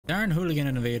darn hooligan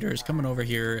invaders coming over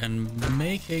here and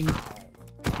making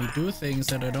me do things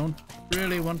that I don't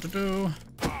really want to do.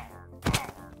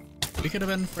 We could have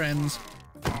been friends.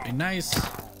 It'd be nice.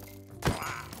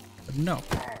 But no,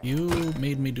 you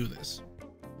made me do this.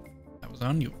 That was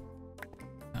on you,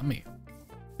 not me.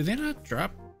 Do they not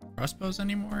drop crossbows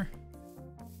anymore?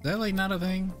 Is that like not a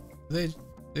thing? They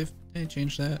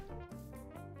changed that?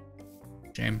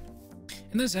 Shame.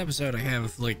 In this episode, I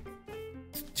have like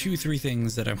 2-3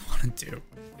 things that I want to do.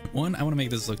 One, I want to make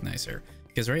this look nicer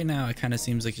because right now it kind of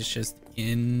seems like it's just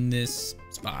in this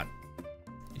spot.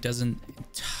 It doesn't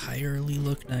entirely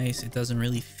look nice. It doesn't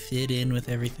really fit in with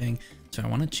everything. So I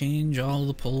want to change all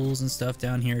the poles and stuff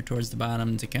down here towards the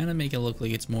bottom to kind of make it look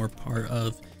like it's more part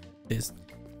of this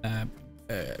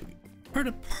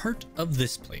part of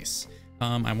this place.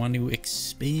 I want to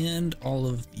expand all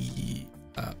of the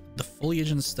foliage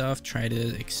and stuff, try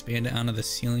to expand it onto the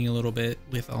ceiling a little bit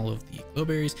with all of the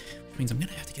glowberries, which means I'm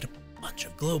gonna have to get a bunch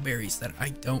of glowberries that I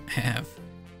don't have.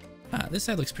 This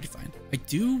side looks pretty fine. I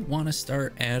do want to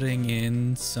start adding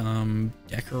in some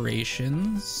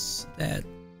decorations that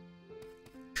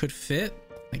could fit,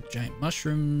 like giant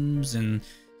mushrooms and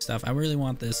stuff. I really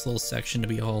want this little section to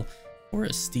be all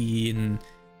foresty and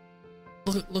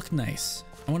look nice.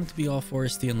 I want it to be all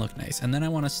foresty and look nice. And then I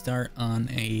want to start on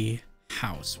a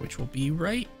house, which will be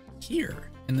right here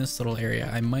in this little area.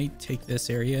 I might take this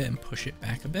area and push it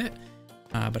back a bit,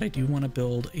 but I do want to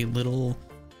build a little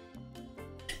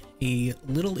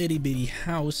itty bitty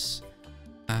house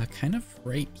kind of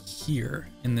right here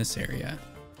in this area.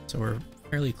 So we're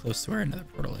fairly close to where another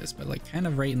portal is, but like kind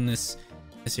of right in this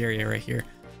area right here.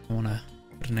 I want to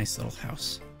put a nice little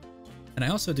house. And I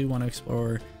also do want to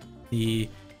explore the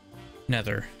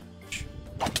nether.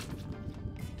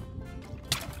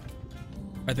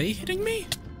 Are they hitting me?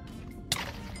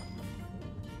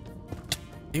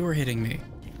 They were hitting me.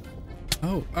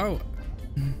 Oh.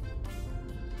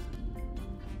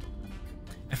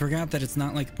 I forgot that it's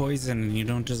not like poison and you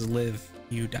don't just live,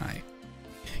 you die.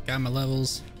 Got my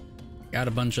levels. Got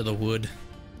a bunch of the wood.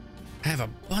 I have a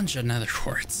bunch of nether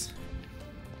quartz.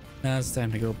 Now it's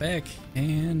time to go back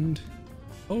and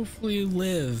hopefully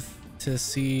live to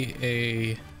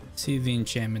see the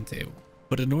enchantment table.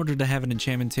 But in order to have an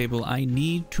enchantment table, I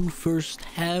need to first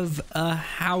have a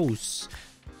house.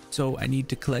 So I need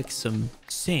to collect some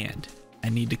sand. I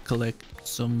need to collect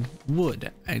some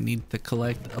wood. I need to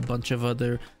collect a bunch of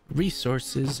other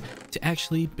resources to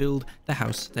actually build the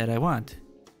house that I want.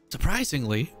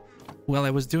 Surprisingly, while I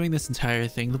was doing this entire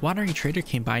thing, the wandering trader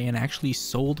came by and actually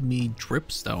sold me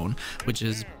dripstone, which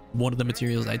is one of the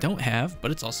materials I don't have, but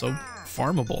it's also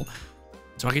farmable.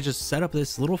 So I could just set up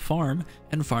this little farm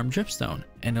and farm dripstone,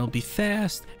 and it'll be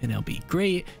fast and it'll be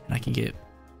great, and I can get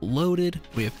loaded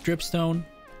with dripstone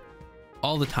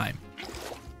all the time.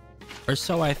 Or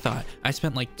so I thought. I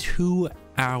spent like 2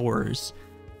 hours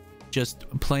just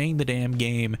playing the damn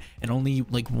game, and only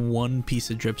like one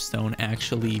piece of dripstone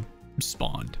actually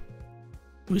spawned.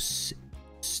 It was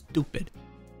stupid.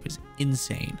 It was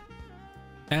insane.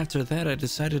 After that, I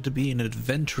decided to be an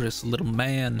adventurous little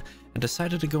man and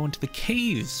decided to go into the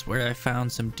caves where I found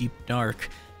some deep dark.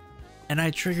 And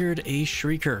I triggered a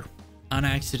shrieker on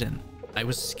accident. I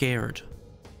was scared.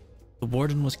 The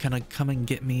warden was gonna come and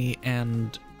get me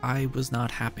and I was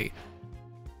not happy.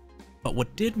 But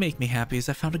what did make me happy is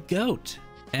I found a goat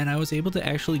and I was able to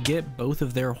actually get both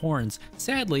of their horns.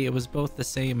 Sadly, it was both the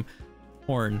same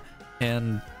horn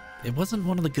and it wasn't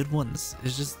one of the good ones.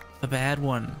 It's just a bad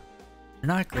one. They're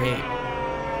not great.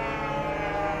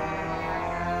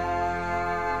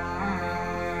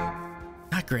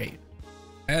 Not great.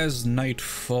 As night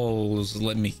falls,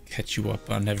 let me catch you up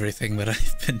on everything that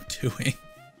I've been doing.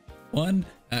 One,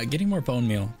 getting more bone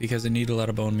meal because I need a lot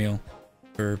of bone meal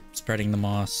for spreading the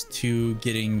moss. 2,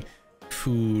 getting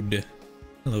food.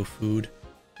 Hello, food.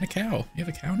 And a cow. You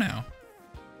have a cow now.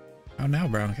 How now,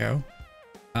 brown cow?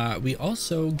 We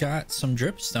also got some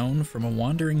dripstone from a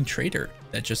wandering trader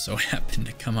that just so happened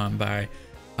to come on by.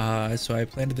 So I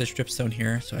planted this dripstone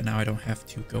here, so now I don't have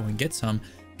to go and get some.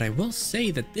 But I will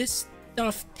say that this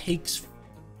stuff takes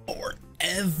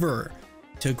forever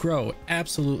to grow.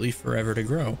 Absolutely forever to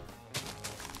grow.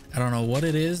 I don't know what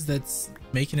it is that's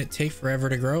making it take forever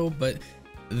to grow, but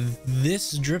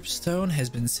this dripstone has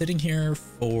been sitting here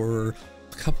for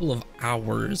a couple of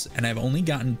hours, and I've only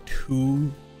gotten 2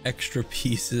 extra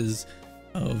pieces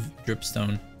of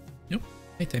dripstone. Nope.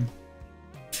 Hey, Tim.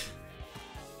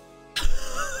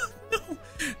 No.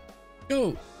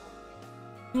 Go.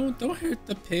 No, don't hurt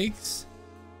the pigs.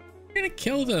 You're gonna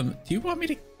kill them. Do you want me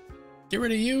to get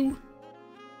rid of you?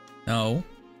 No.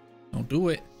 Don't do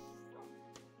it.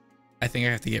 I think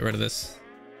I have to get rid of this.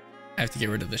 I have to get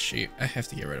rid of this sheep. I have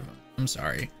to get rid of him. I'm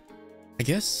sorry. I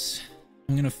guess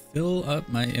I'm gonna fill up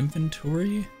my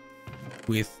inventory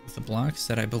with the blocks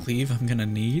that I believe I'm gonna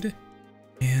need.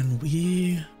 And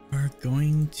we are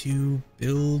going to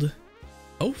build,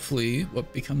 hopefully,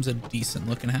 what becomes a decent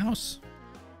looking house.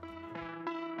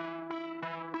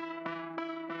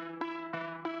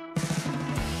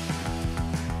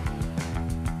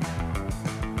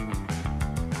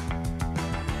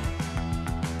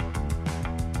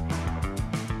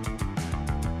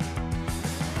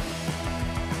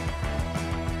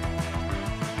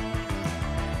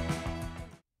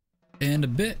 And a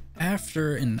bit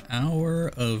after an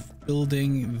hour of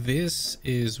building, this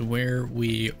is where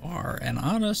we are. And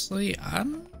honestly,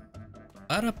 I'm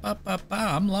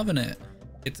loving it.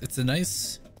 It's a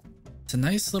nice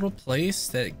little place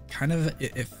that kind of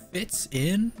it fits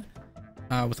in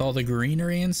with all the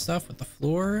greenery and stuff with the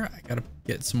floor. I gotta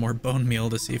get some more bone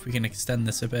meal to see if we can extend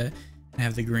this a bit and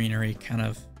have the greenery kind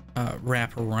of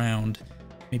wrap around.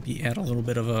 Maybe add a little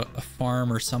bit of a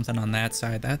farm or something on that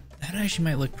side. That actually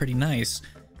might look pretty nice.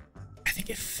 I think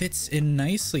it fits in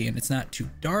nicely, and it's not too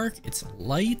dark. It's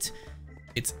light.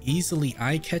 It's easily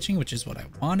eye-catching, which is what I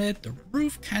wanted. The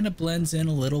roof kind of blends in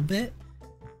a little bit,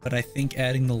 but I think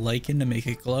adding the lichen to make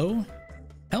it glow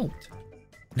helped.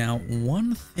 Now,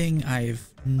 one thing I've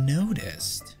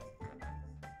noticed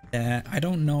that I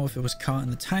don't know if it was caught in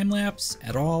the time lapse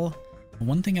at all.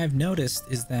 One thing I've noticed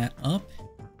is that up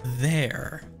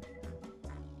there,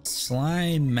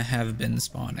 slime have been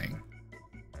spawning.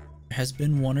 There has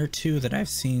been one or two that I've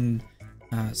seen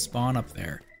spawn up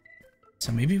there.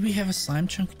 So maybe we have a slime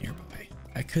chunk nearby.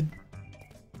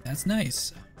 That's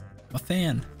nice. I'm a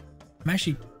fan. I'm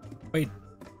actually quite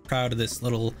proud of this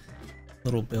little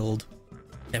build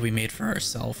that we made for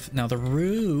ourselves. Now the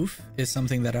roof is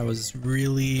something that I was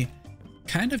really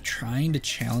kind of trying to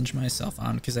challenge myself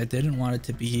on, because I didn't want it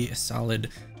to be a solid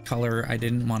color. I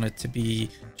didn't want it to be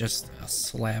just a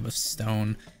slab of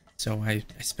stone. So I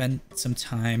spent some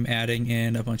time adding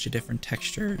in a bunch of different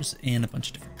textures and a bunch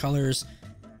of different colors,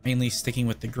 mainly sticking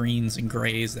with the greens and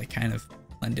grays that kind of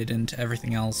blended into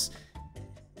everything else.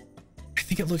 I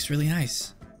think it looks really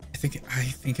nice. I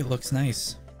think it looks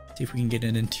nice. See if we can get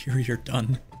an interior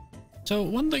done. So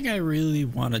one thing I really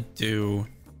want to do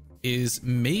is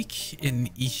make an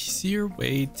easier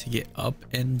way to get up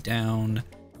and down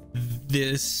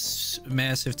this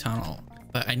massive tunnel.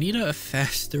 But I need a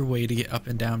faster way to get up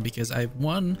and down, because I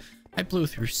blew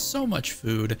through so much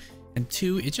food, and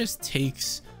two, it just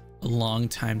takes a long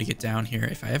time to get down here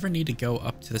if I ever need to go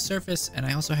up to the surface, and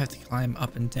I also have to climb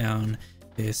up and down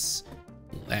this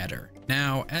ladder.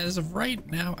 Now, as of right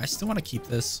now, I still want to keep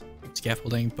this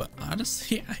scaffolding, but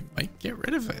honestly, I might get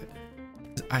rid of it.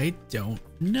 I don't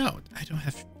know. I don't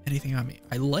have anything on me.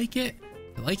 I like it.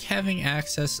 I like having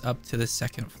access up to the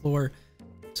second floor.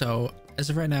 So as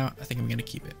of right now, I think I'm gonna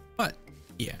keep it. But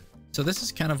yeah, so this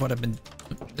is kind of what I've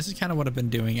been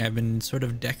doing. I've been sort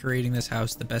of decorating this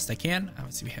house the best I can.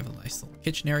 Obviously, we have a nice little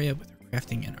kitchen area with our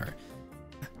crafting and our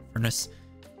furnace.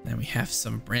 And then we have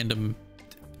some random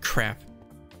crap.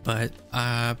 But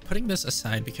putting this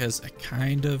aside, because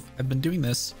I've been doing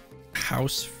this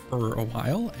house for a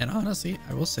while, and honestly,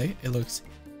 I will say it looks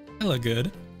hella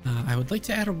good. I would like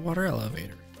to add a water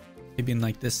elevator, maybe in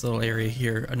like this little area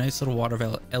here, a nice little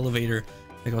water elevator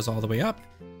that goes all the way up,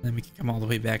 and then we can come all the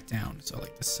way back down. So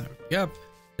like this side would be up,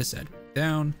 this side would be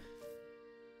down.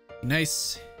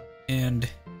 Nice and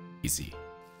easy.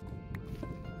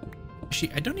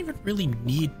 Actually, I don't even really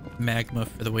need magma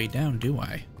for the way down, do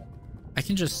I? I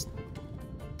can just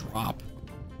drop,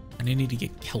 and I need to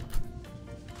get kelp.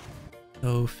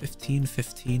 So 15,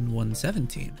 15,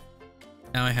 117.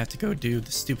 Now I have to go do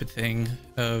the stupid thing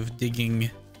of digging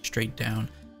straight down.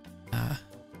 But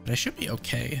I should be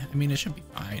okay. I mean, it should be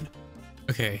fine.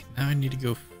 Okay, now I need to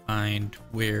go find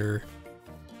where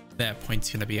that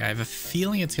point's gonna be. I have a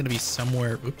feeling it's gonna be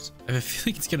somewhere. Oops. I have a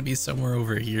feeling it's gonna be somewhere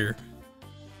over here.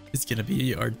 It's gonna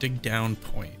be our dig down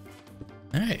point.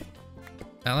 All right.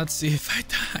 Now let's see if I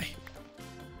die.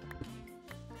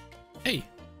 Hey,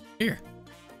 here.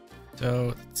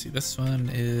 So let's see, this one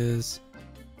is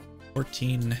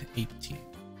 14, 18.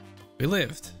 We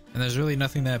lived, and there's really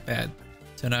nothing that bad.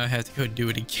 So now I have to go do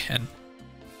it again.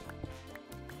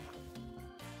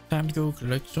 Time to go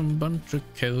collect some bunch of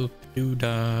kelp.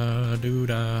 Doo-da,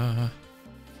 doo-da.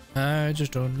 I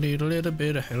just don't need a little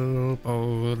bit of help.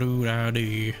 Oh,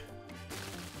 doo-da-dee.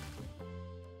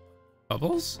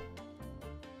 Bubbles?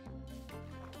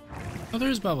 Oh,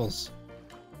 there's bubbles.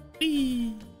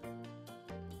 Whee!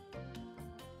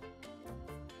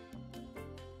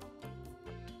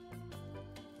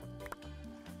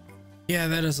 Yeah,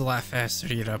 that is a lot faster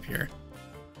to get up here.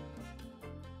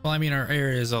 Well, I mean, our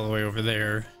area is all the way over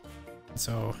there.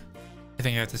 So I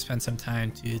think I have to spend some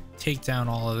time to take down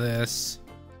all of this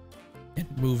and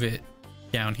move it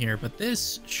down here. But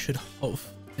this should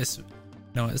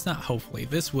no, it's not hopefully.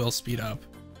 This will speed up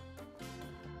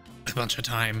a bunch of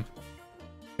time.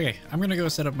 Okay, I'm going to go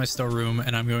set up my storeroom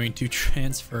and I'm going to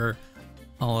transfer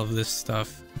all of this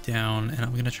stuff down, and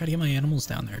I'm going to try to get my animals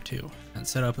down there too and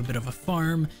set up a bit of a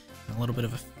farm and a little bit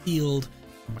of a field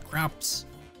for my crops.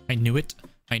 I knew it.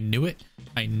 I knew it.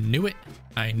 I knew it.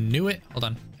 I knew it. Hold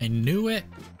on. I knew it.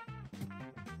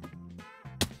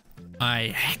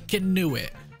 I heckin' knew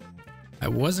it. I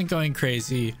wasn't going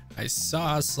crazy. I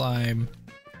saw a slime,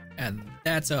 and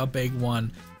that's a big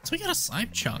one. So we got a slime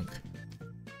chunk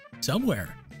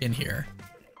somewhere in here.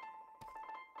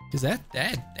 Is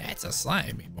that's a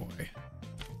slimy boy.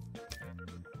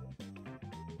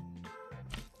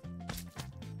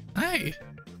 Hi.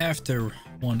 After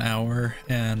 1 hour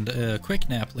and a quick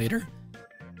nap later,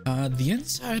 the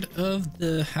inside of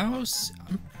the house,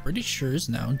 I'm pretty sure, is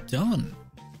now done.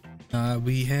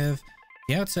 We have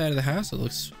the outside of the house. It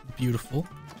looks beautiful.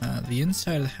 The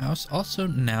inside of the house also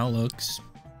now looks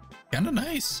kind of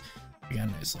nice. We got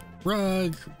a nice little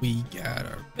rug. We got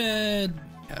our bed.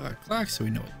 We have our clock, so we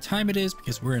know what time it is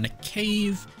because we're in a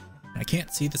cave and I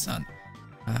can't see the sun.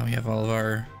 We have all of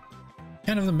our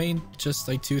kind of the main, just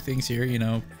like 2 things here, you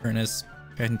know, furnace,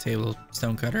 cutting table,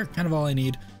 stone cutter, kind of all I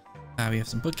need. We have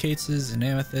some bookcases, an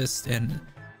amethyst, and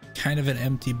kind of an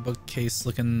empty bookcase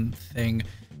looking thing.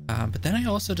 But then I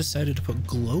also decided to put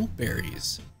glow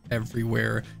berries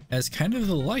everywhere as kind of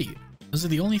the light. Those are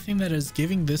the only thing that is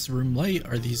giving this room light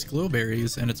are these glow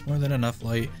berries, and it's more than enough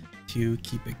light to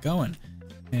keep it going.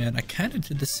 And I kind of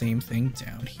did the same thing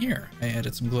down here. I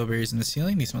added some glow berries in the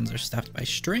ceiling. These ones are stopped by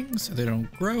strings so they don't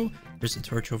grow. There's a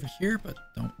torch over here, but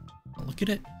don't look at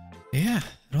it. Yeah,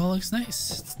 it all looks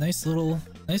nice. It's nice little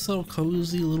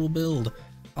cozy little build.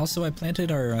 Also, I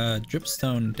planted our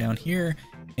dripstone down here,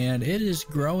 and it is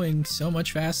growing so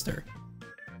much faster.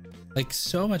 Like,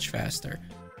 so much faster.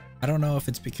 I don't know if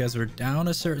it's because we're down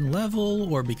a certain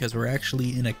level or because we're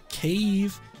actually in a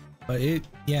cave, but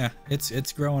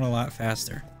it's growing a lot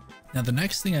faster. Now, the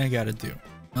next thing I gotta do,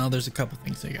 well, there's a couple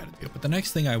things I gotta do, but the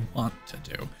next thing I want to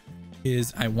do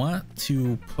is I want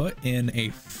to put in a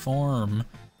farm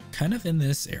kind of in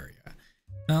this area.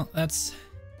 Well, that's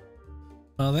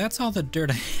all the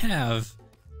dirt I have.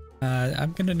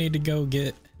 I'm gonna need to go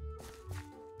get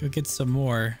some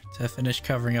more to finish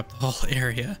covering up the whole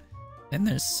area. And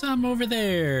there's some over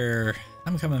there.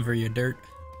 I'm coming for you, dirt.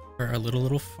 For our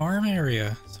little farm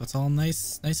area, so it's all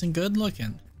nice and good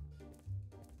looking.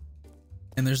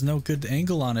 And there's no good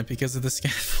angle on it because of the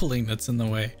scaffolding that's in the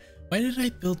way. Why did I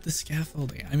build the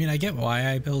scaffolding? I mean, I get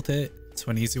why I built it. It's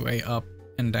an easy way up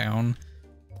and down.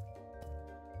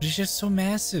 But it's just so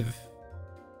massive.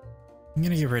 I'm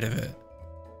gonna get rid of it.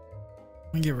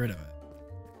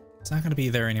 It's not gonna be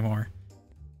there anymore.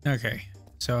 Okay,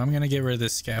 so I'm gonna get rid of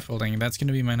this scaffolding. That's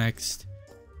gonna be my next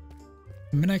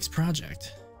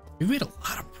project. We've made a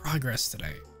lot of progress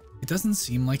today. It doesn't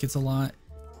seem like it's a lot.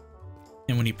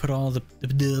 And when you put all the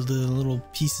little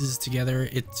pieces together,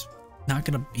 it's not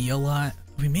gonna be a lot.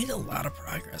 We made a lot of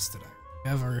progress today.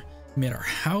 We made our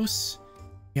house.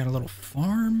 We got a little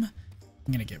farm.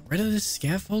 I'm gonna get rid of this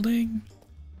scaffolding.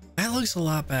 That looks a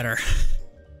lot better.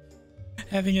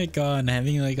 Having it gone,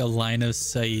 having like a line of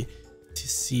sight to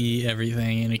see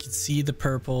everything, and you can see the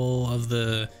purple of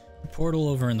the portal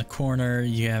over in the corner.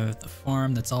 You have the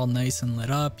farm that's all nice and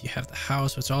lit up. You have the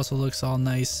house, which also looks all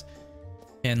nice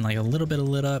and like a little bit of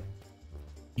lit up.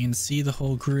 You can see the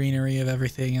whole greenery of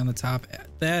everything on the top.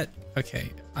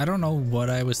 Okay, I don't know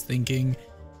what I was thinking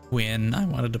when I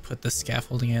wanted to put the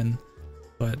scaffolding in,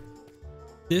 but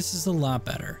this is a lot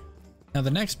better. Now,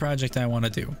 the next project I want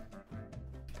to do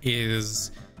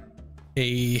is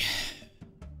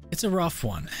it's a rough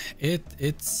one.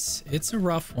 It's a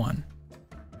rough one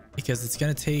because it's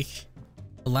gonna take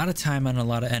a lot of time and a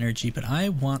lot of energy, but I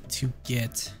want to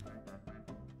get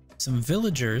some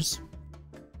villagers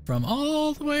from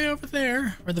all the way over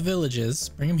there where the village is,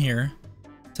 bring them here,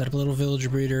 set up a little villager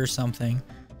breeder or something,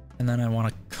 and then I want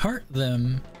to cart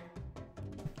them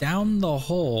down the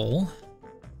hole,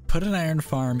 put an iron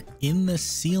farm in the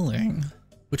ceiling,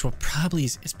 which is probably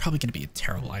going to be a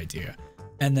terrible idea,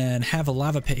 and then have a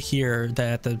lava pit here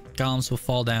that the golems will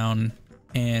fall down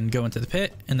and go into the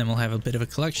pit, and then we'll have a bit of a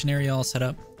collection area all set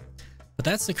up. But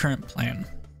that's the current plan.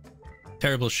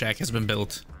 Terrible shack has been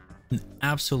built. An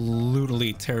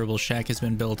absolutely terrible shack has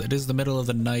been built. It is the middle of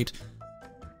the night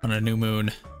on a new moon.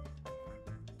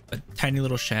 A tiny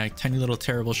little shack, tiny little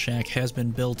terrible shack has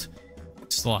been built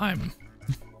slime.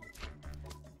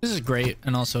 This is great,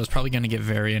 and also it's probably going to get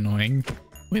very annoying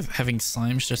with having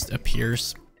slimes just appear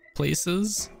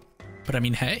places. But I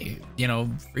mean, hey, you know,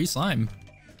 free slime.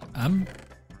 I'm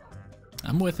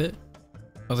with it.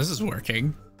 Oh, this is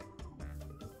working.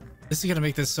 This is gonna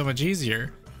make this so much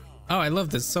easier. Oh, I love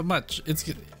this so much. It's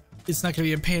not gonna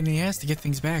be a pain in the ass to get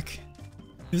things back.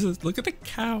 Look at the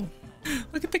cow.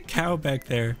 Look at the cow back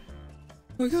there.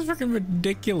 Look, it's freaking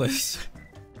ridiculous.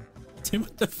 It's him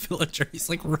with the villager. He's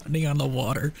like running on the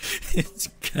water. It's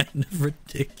kind of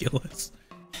ridiculous.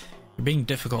 You're being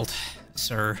difficult,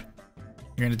 sir.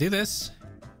 You're gonna do this.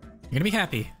 You're gonna be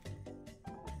happy.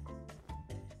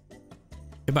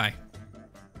 Goodbye.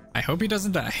 I hope he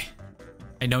doesn't die.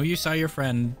 I know you saw your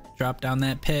friend drop down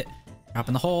that pit, drop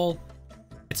in the hole.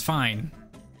 It's fine.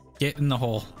 Get in the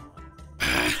hole.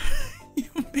 You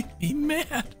make me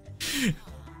mad.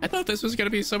 I thought this was gonna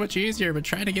be so much easier, but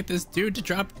trying to get this dude to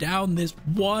drop down this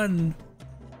one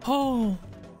hole.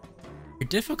 You're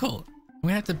difficult. I'm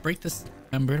gonna have to break this.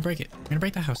 I'm gonna break it. I'm gonna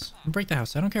break the house. I'm gonna break the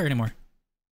house. I don't care anymore.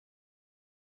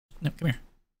 No, come here.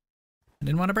 I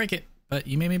didn't want to break it, but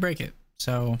you made me break it.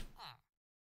 So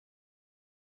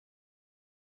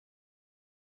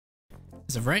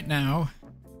as of right now,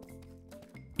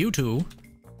 you two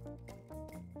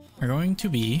are going to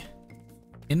be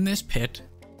in this pit,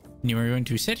 and you are going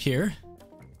to sit here,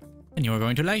 and you are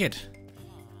going to like it.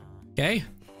 Okay?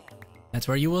 That's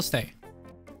where you will stay.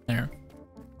 There.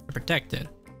 You're protected.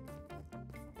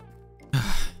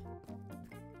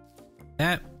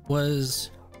 That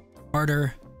was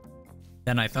harder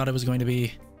than I thought it was going to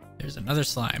be. There's another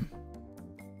slime.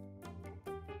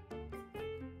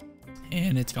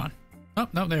 And it's gone. Oh,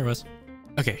 no, there it was.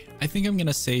 Okay, I think I'm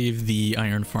gonna save the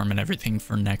iron farm and everything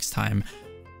for next time.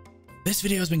 This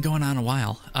video has been going on a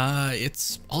while.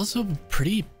 It's also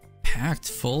pretty packed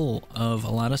full of a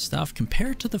lot of stuff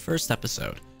compared to the first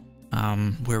episode,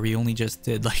 where we only just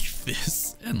did like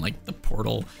this and like the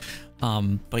portal.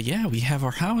 But yeah, we have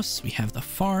our house, we have the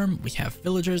farm, we have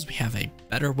villagers, we have a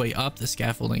better way up. The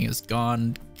scaffolding is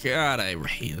gone. God, I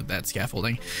hated that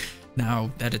scaffolding.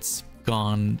 Now that it's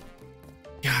gone,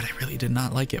 God, I really did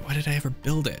not like it. Why did I ever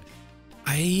build it?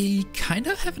 I kind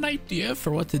of have an idea for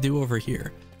what to do over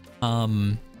here.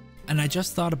 And I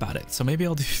just thought about it. So maybe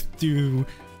I'll do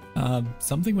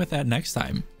something with that next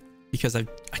time, because I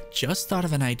just thought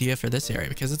of an idea for this area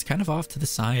because it's kind of off to the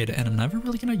side and I'm never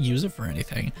really going to use it for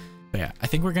anything. But yeah, I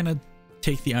think we're going to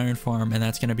take the iron farm and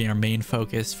that's going to be our main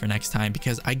focus for next time,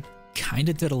 because I kind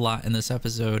of did a lot in this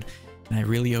episode and I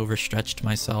really overstretched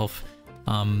myself.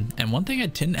 And one thing I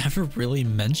didn't ever really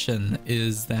mention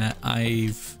is that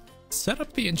I've set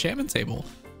up the enchantment table.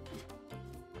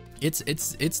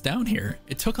 It's down here.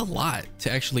 It took a lot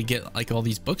to actually get like all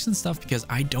these books and stuff because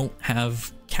I don't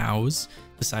have cows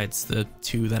besides the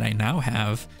 2 that I now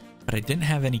have, but I didn't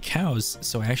have any cows.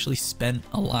 So I actually spent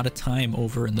a lot of time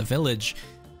over in the village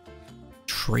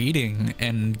trading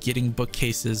and getting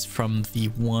bookcases from the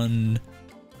one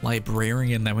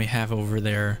librarian that we have over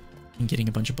there, and getting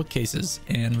a bunch of bookcases,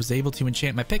 and was able to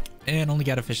enchant my pick and only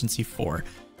got efficiency 4.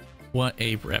 What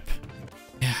a rip.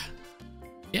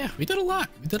 Yeah, we did a lot.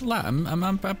 We did a lot.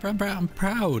 I'm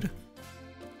proud.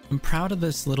 I'm proud of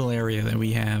this little area that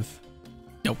we have.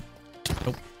 Nope.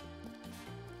 Nope.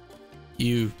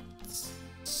 You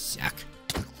suck.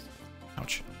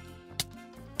 Ouch.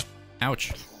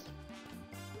 Ouch.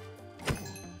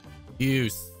 You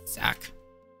suck.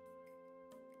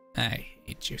 I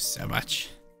hate you so much.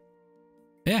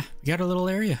 Yeah, we got our little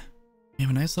area. We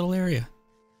have a nice little area.